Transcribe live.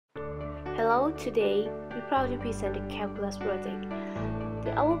Hello, today we're proud to present a calculus project.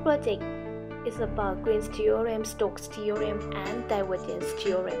 Our project is about Green's theorem, Stokes' theorem, and divergence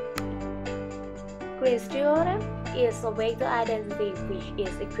theorem. Green's theorem is a vector identity which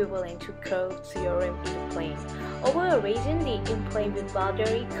is equivalent to curve theorem in the plane over a region D in plane with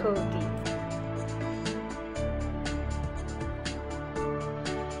boundary curve D.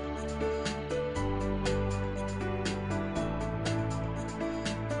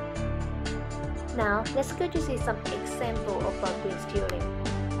 Now, let's go to see some example about Green's theorem.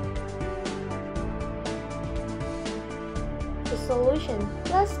 The solution.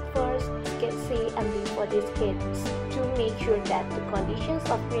 Let's first get C and D for this case to make sure that the conditions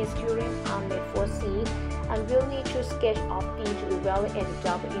of Green's theorem are met for C, and we'll need to sketch of D to evaluate the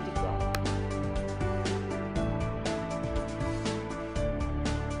double integral.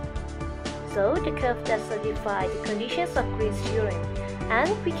 So, the curve that satisfies the conditions of Green's theorem, and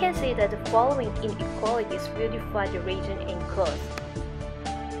we can see that the following inequalities will define the region enclosed.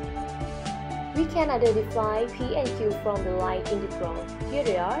 We can identify P and Q from the line integral. Here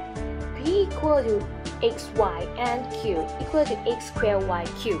they are. P equal to xy and Q equal to x squared y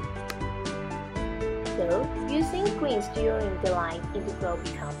cubed. So, using Green's theorem, the line integral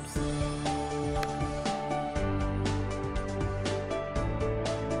becomes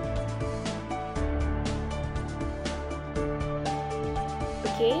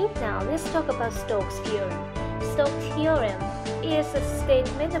Okay, now let's talk about Stokes' theorem. Stokes' theorem is a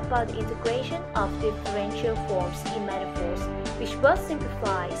statement about the integration of differential forms in manifolds, which both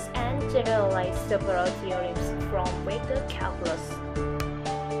simplifies and generalizes several theorems from vector calculus.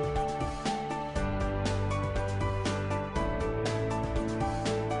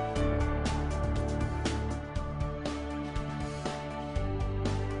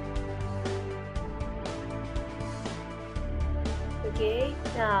 Okay,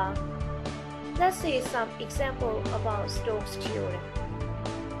 now let's see some example about Stokes' theorem.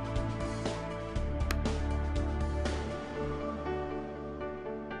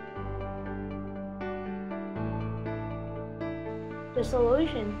 The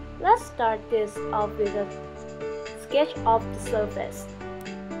solution. Let's start this off with a sketch of the surface.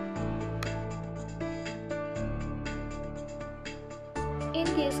 In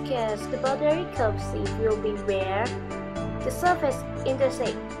this case, the boundary curve C will be where the surface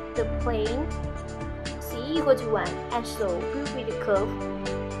intersects the plane C equal to 1, and so will be the curve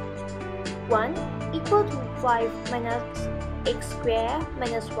 1 equal to 5 minus x squared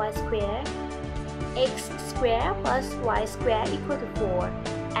minus y squared, x squared plus y squared equal to 4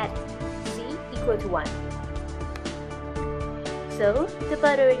 at C equal to 1. So the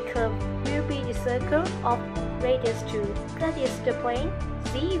boundary curve will be the circle of radius 2, that is the plane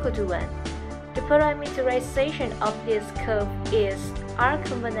C equal to 1. The parameterization of this curve is r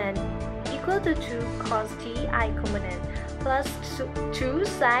component equal to 2 cos t I component plus 2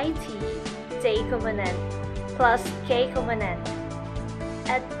 sin t j component plus k component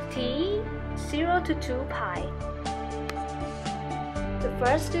at t 0 to 2 pi. The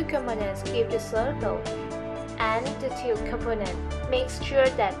first two components give the circle, and the tilt component makes sure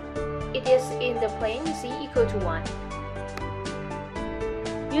that it is in the plane z equal to 1.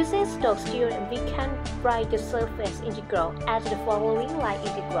 Using Stokes' theorem, we can write the surface integral as the following line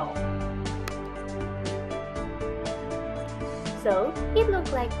integral. So, it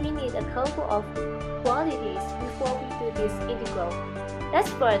looks like we need a couple of quantities before we do this integral. Let's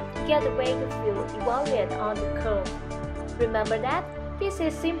first get the vector field evaluated on the curve. Remember that this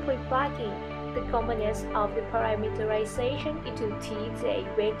is simply plugging the components of the parameterization into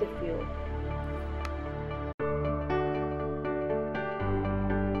Tj vector field.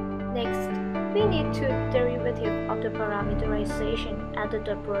 Next, we need two derivatives of the parameterization and the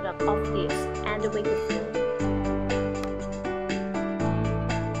dot product of this and the vector field.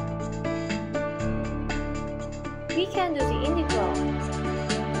 We can do the integral.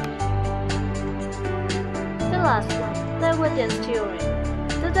 The last one, divergence theorem.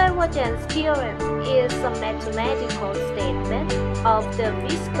 The divergence theorem is a mathematical statement of the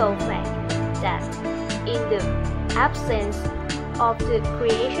physical fact that in the absence of the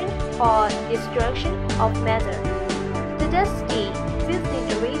creation or destruction of matter, the density within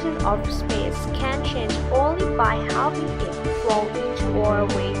the region of space can change only by halving it flow into or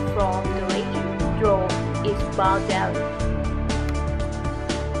away from the region drawn its boundary.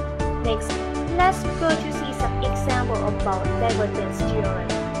 Next, let's go to see some example about divergence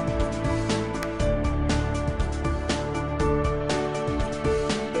theorem.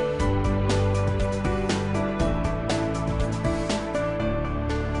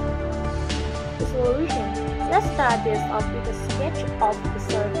 Let's start this off with a sketch of the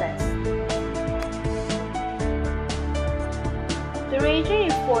surface.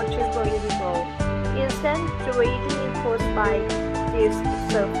 for triple integral is then directly enclosed by this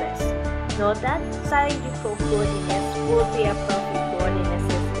surface. Note that cylindrical coordinates will be a perfect coordinate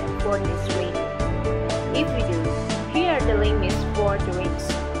system for this radius. If we do, here are the limits for the rings.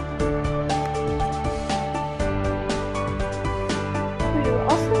 We will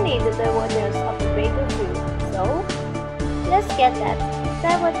also need the divergence of the vector field, so let's get that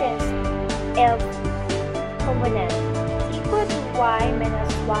divergence F component equal to y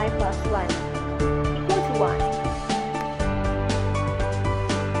minus y plus 1 equal to 1.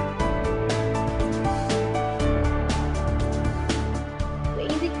 The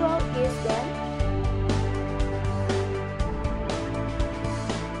integral is then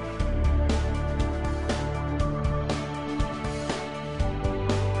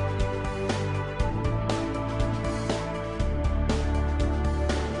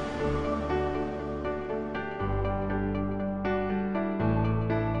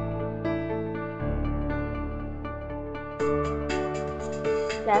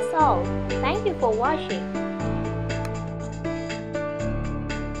That's all. Thank you for watching.